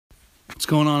What's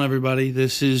going on, everybody?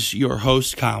 This is your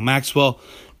host, Kyle Maxwell.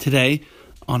 Today,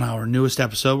 on our newest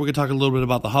episode, we're going to talk a little bit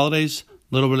about the holidays,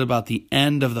 a little bit about the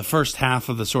end of the first half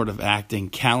of the sort of acting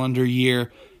calendar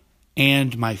year,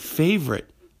 and my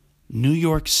favorite New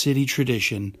York City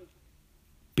tradition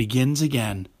begins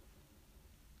again.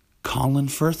 Colin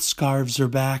Firth scarves are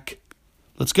back.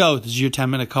 Let's go. This is your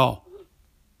 10-minute call.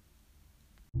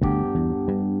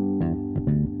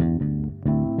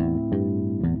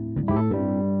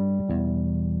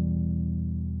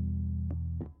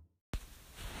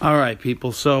 All right,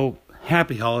 people. So,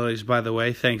 happy holidays, by the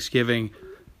way. Thanksgiving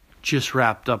just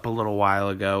wrapped up a little while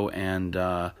ago, and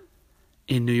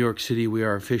in New York City, we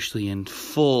are officially in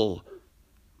full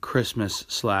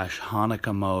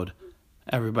Christmas/Hanukkah mode.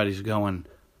 Everybody's going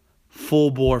full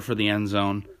bore for the end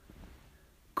zone.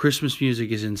 Christmas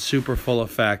music is in super full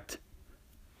effect.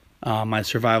 My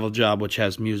survival job, which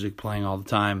has music playing all the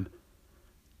time,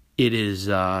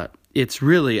 it's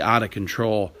really out of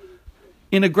control.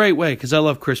 In a great way, because I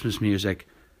love Christmas music.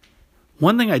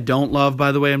 One thing I don't love,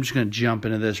 by the way, I'm just going to jump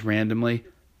into this randomly.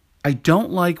 I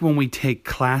don't like when we take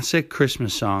classic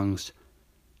Christmas songs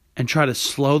and try to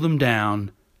slow them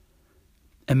down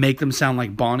and make them sound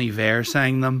like Bon Iver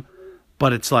sang them,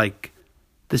 but it's like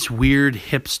this weird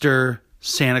hipster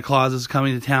Santa Claus is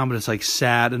coming to town, but it's like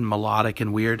sad and melodic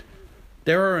and weird.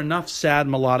 There are enough sad,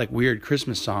 melodic, weird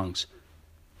Christmas songs.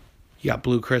 You got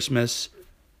Blue Christmas.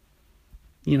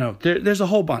 You know, there's a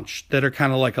whole bunch that are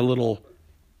kind of like a little,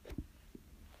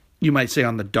 you might say,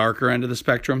 on the darker end of the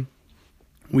spectrum.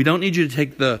 We don't need you to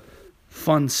take the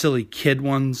fun, silly kid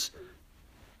ones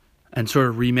and sort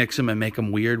of remix them and make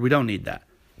them weird. We don't need that.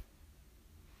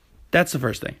 That's the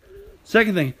first thing.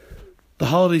 Second thing, the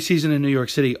holiday season in New York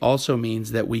City also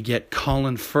means that we get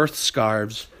Colin Firth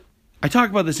scarves. I talk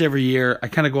about this every year. I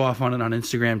kind of go off on it on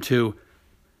Instagram too.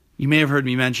 You may have heard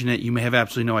me mention it. You may have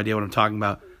absolutely no idea what I'm talking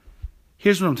about.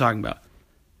 Here's what I'm talking about.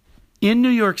 In New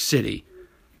York City,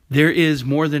 there is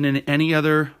more than in any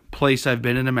other place I've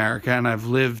been in America, and I've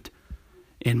lived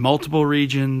in multiple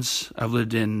regions. I've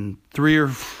lived in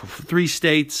three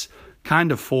states,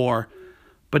 kind of four,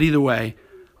 but either way,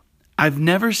 I've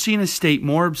never seen a state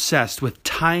more obsessed with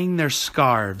tying their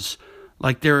scarves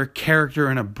like they're a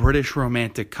character in a British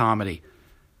romantic comedy.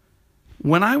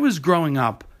 When I was growing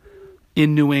up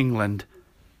in New England,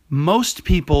 most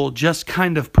people just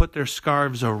kind of put their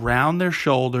scarves around their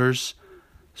shoulders,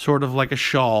 sort of like a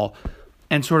shawl,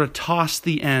 and sort of toss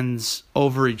the ends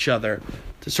over each other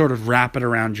to sort of wrap it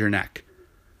around your neck.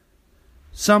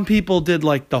 Some people did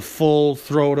like the full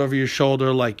throw it over your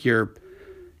shoulder like you're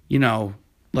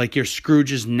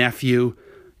Scrooge's nephew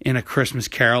in A Christmas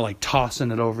Carol, like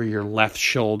tossing it over your left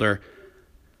shoulder.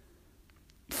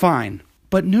 Fine.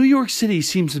 But New York City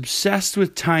seems obsessed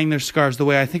with tying their scarves the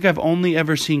way I think I've only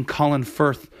ever seen Colin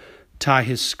Firth tie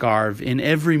his scarf in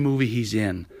every movie he's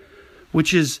in,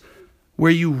 which is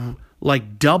where you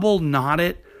like double knot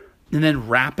it and then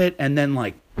wrap it and then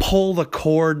like pull the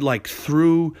cord like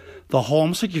through the hole,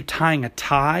 almost like you're tying a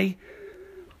tie.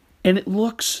 And it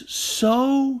looks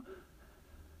so,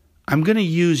 I'm going to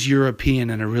use European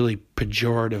in a really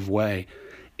pejorative way.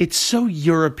 It's so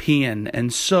European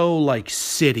and so like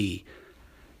city.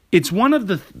 It's one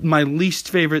of my least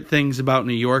favorite things about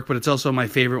New York, but it's also my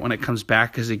favorite when it comes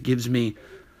back because it gives me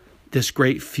this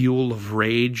great fuel of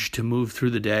rage to move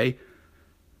through the day.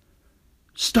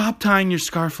 Stop tying your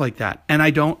scarf like that. And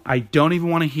I don't even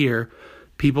want to hear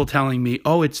people telling me,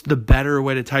 oh, it's the better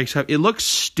way to tie your scarf. It looks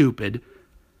stupid.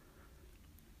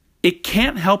 It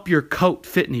can't help your coat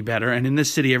fit any better. And in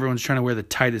this city, everyone's trying to wear the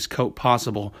tightest coat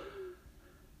possible.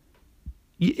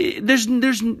 I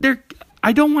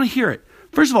don't want to hear it.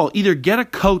 First of all, either get a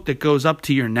coat that goes up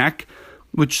to your neck,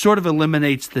 which sort of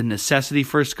eliminates the necessity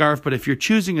for a scarf, but if you're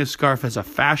choosing a scarf as a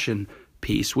fashion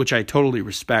piece, which I totally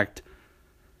respect,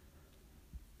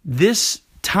 this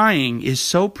tying is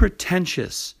so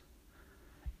pretentious.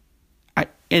 And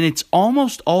it's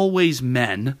almost always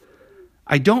men.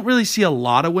 I don't really see a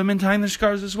lot of women tying their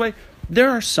scarves this way. There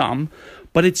are some,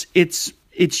 but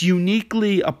it's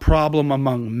uniquely a problem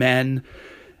among men.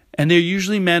 And they're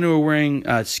usually men who are wearing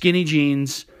skinny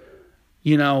jeans,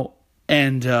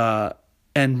 and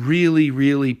really,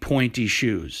 really pointy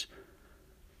shoes.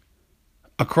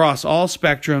 Across all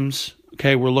spectrums,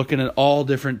 okay, we're looking at all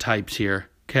different types here,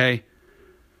 okay?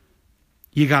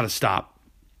 You got to stop.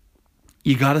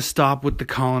 You got to stop with the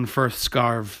Colin Firth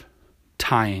scarf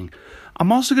tying.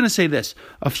 I'm also going to say this.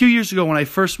 A few years ago when I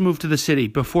first moved to the city,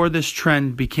 before this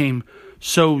trend became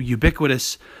so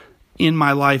ubiquitous in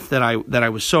my life that I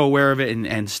was so aware of it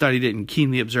and studied it and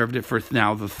keenly observed it for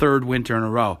now the third winter in a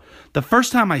row. The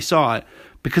first time I saw it,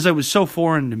 because it was so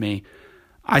foreign to me,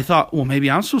 I thought, well, maybe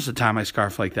I'm supposed to tie my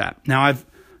scarf like that. Now, I've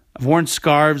worn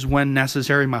scarves when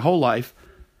necessary my whole life.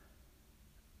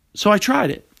 So I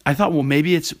tried it. I thought, well,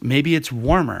 maybe it's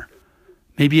warmer.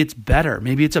 Maybe it's better.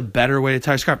 Maybe it's a better way to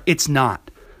tie a scarf. It's not.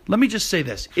 Let me just say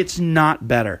this. It's not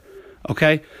better.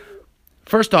 Okay?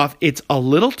 First off, it's a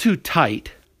little too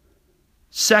tight.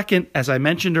 Second, as I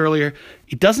mentioned earlier,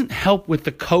 it doesn't help with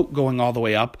the coat going all the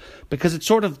way up because it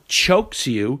sort of chokes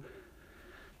you.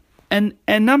 And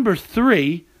number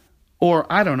 3, or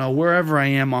I don't know, wherever I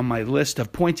am on my list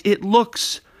of points, it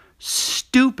looks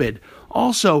stupid.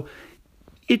 Also,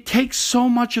 it takes so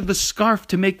much of the scarf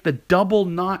to make the double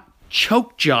knot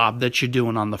choke job that you're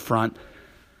doing on the front.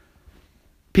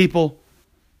 People,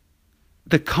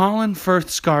 the Colin Firth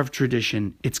scarf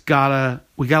tradition, we gotta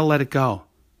let it go.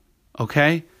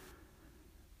 Okay?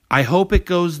 I hope it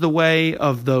goes the way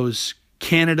of those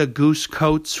Canada Goose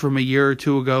coats from a year or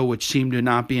two ago, which seem to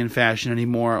not be in fashion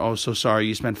anymore. Oh, so sorry,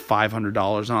 you spent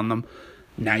 $500 on them.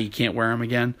 Now you can't wear them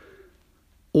again.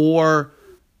 Or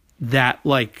that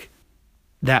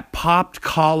popped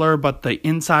collar, but the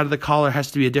inside of the collar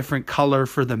has to be a different color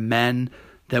for the men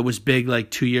that was big like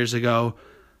 2 years ago.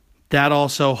 That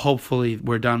also, hopefully,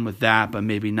 we're done with that, but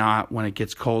maybe not. When it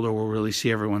gets colder, we'll really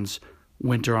see everyone's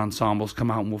winter ensembles come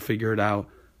out and we'll figure it out.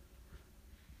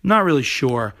 Not really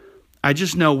sure. I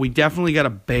just know we definitely got to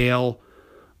bail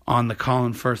on the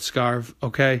Colin Firth scarf,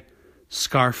 okay?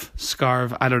 Scarf.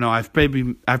 I don't know. I've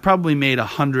probably made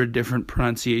 100 different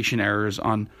pronunciation errors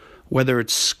on whether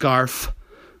it's scarf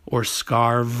or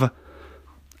scarve.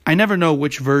 I never know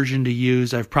which version to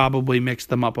use. I've probably mixed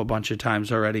them up a bunch of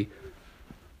times already.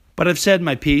 But I've said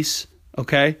my piece,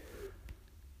 okay?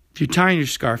 If you're tying your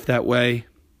scarf that way,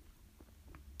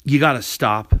 you got to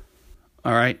stop,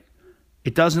 all right?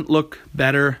 It doesn't look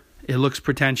better. It looks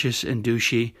pretentious and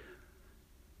douchey.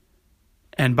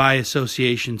 And by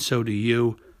association, so do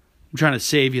you. I'm trying to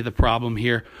save you the problem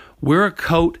here. Wear a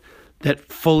coat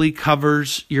that fully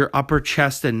covers your upper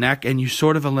chest and neck, and you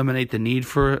sort of eliminate the need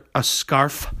for a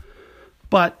scarf.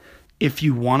 But if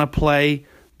you want to play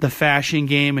the fashion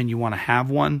game and you want to have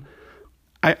one,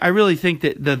 I really think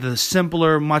that the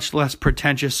simpler, much less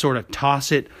pretentious sort of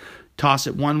toss it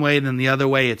one way, then the other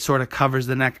way, it sort of covers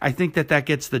the neck. I think that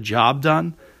gets the job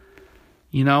done.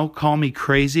 You know, call me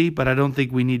crazy, but I don't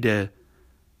think we need to,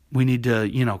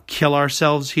 kill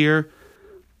ourselves here.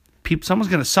 Someone's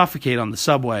going to suffocate on the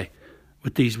subway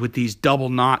with these double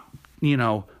knot,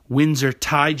 Windsor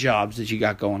tie jobs that you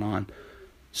got going on.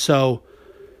 So,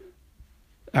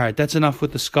 all right, that's enough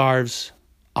with the scarves.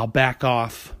 I'll back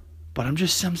off, but I'm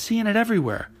seeing it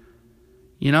everywhere.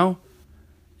 It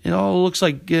all looks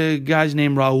like guys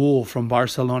named Raul from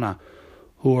Barcelona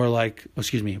who are like,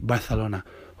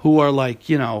 who are like,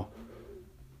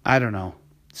 I don't know,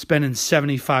 spending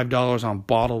 $75 on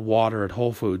bottled water at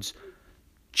Whole Foods.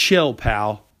 Chill,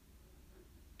 pal.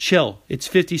 Chill. It's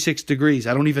 56 degrees.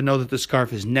 I don't even know that the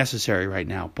scarf is necessary right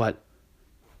now, but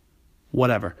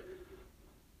whatever.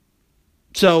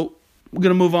 So, we're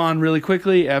going to move on really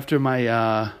quickly after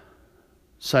my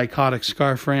psychotic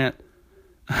scarf rant.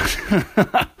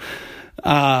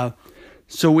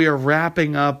 So we are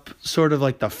wrapping up sort of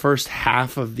like the first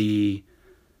half of the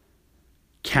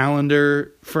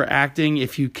calendar for acting.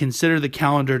 If you consider the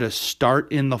calendar to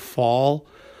start in the fall,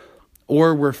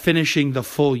 or we're finishing the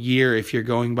full year if you're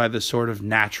going by the sort of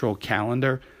natural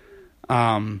calendar.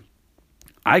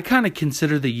 I kind of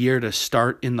consider the year to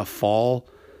start in the fall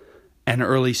and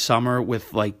early summer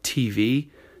with like TV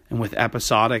and with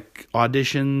episodic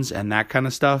auditions and that kind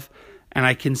of stuff. And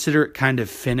I consider it kind of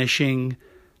finishing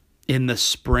in the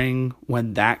spring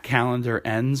when that calendar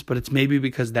ends. But it's maybe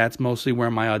because that's mostly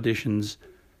where my auditions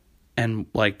and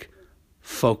like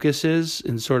focus is,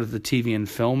 in sort of the TV and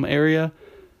film area.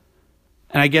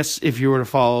 And I guess if you were to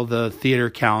follow the theater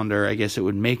calendar, I guess it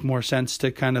would make more sense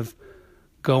to kind of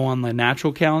go on the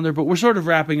natural calendar. But we're sort of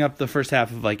wrapping up the first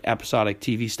half of like episodic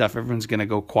TV stuff. Everyone's going to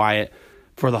go quiet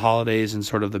for the holidays, and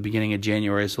sort of the beginning of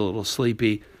January is a little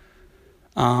sleepy.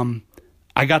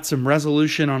 I got some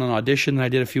resolution on an audition that I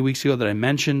did a few weeks ago that I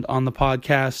mentioned on the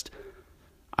podcast.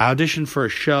 I auditioned for a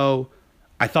show.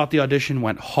 I thought the audition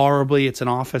went horribly. It's an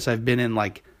office I've been in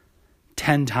like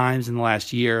 10 times in the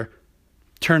last year.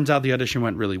 Turns out the audition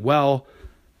went really well.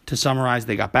 To summarize,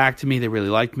 they got back to me. They really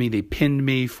liked me. They pinned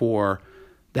me for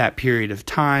that period of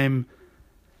time.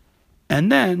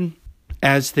 And then,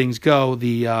 as things go,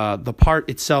 the part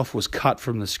itself was cut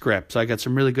from the script. So I got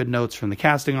some really good notes from the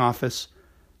casting office.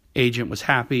 Agent was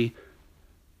happy.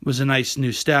 It was a nice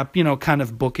new step, kind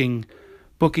of booking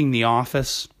the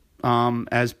office,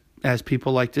 as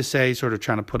people like to say, sort of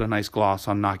trying to put a nice gloss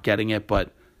on not getting it,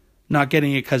 but not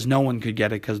getting it because no one could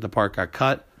get it because the part got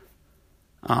cut.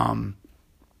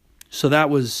 So it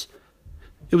was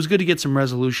good to get some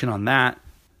resolution on that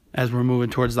as we're moving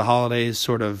towards the holidays,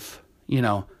 sort of,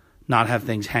 not have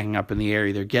things hanging up in the air,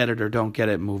 either get it or don't get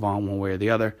it, move on one way or the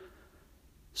other.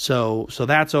 So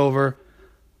that's over.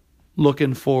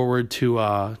 Looking forward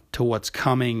to what's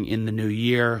coming in the new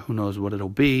year. Who knows what it'll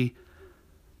be.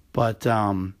 But,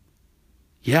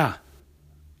 yeah.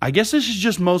 I guess this is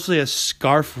just mostly a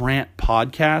scarf rant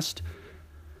podcast.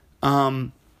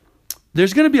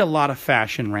 There's going to be a lot of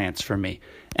fashion rants for me.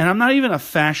 And I'm not even a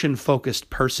fashion-focused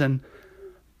person,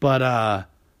 but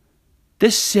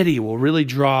this city will really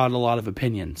draw out a lot of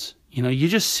opinions. You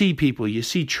just see people, you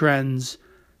see trends,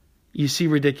 you see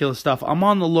ridiculous stuff. I'm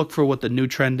on the look for what the new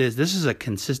trend is. This is a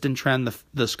consistent trend,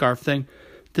 the scarf thing.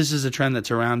 This is a trend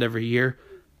that's around every year.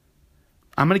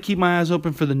 I'm going to keep my eyes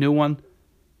open for the new one,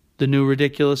 the new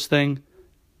ridiculous thing.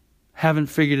 Haven't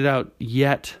figured it out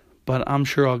yet, but I'm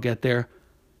sure I'll get there.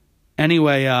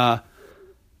 Anyway,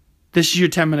 this is your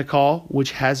 10-minute call,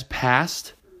 which has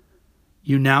passed.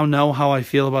 You now know how I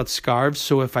feel about scarves,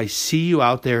 so if I see you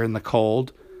out there in the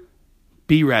cold,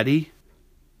 be ready.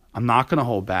 I'm not going to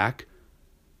hold back.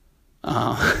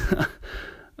 Love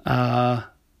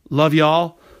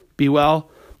y'all. Be well.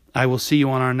 I will see you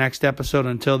on our next episode.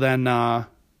 Until then,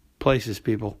 places,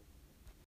 people.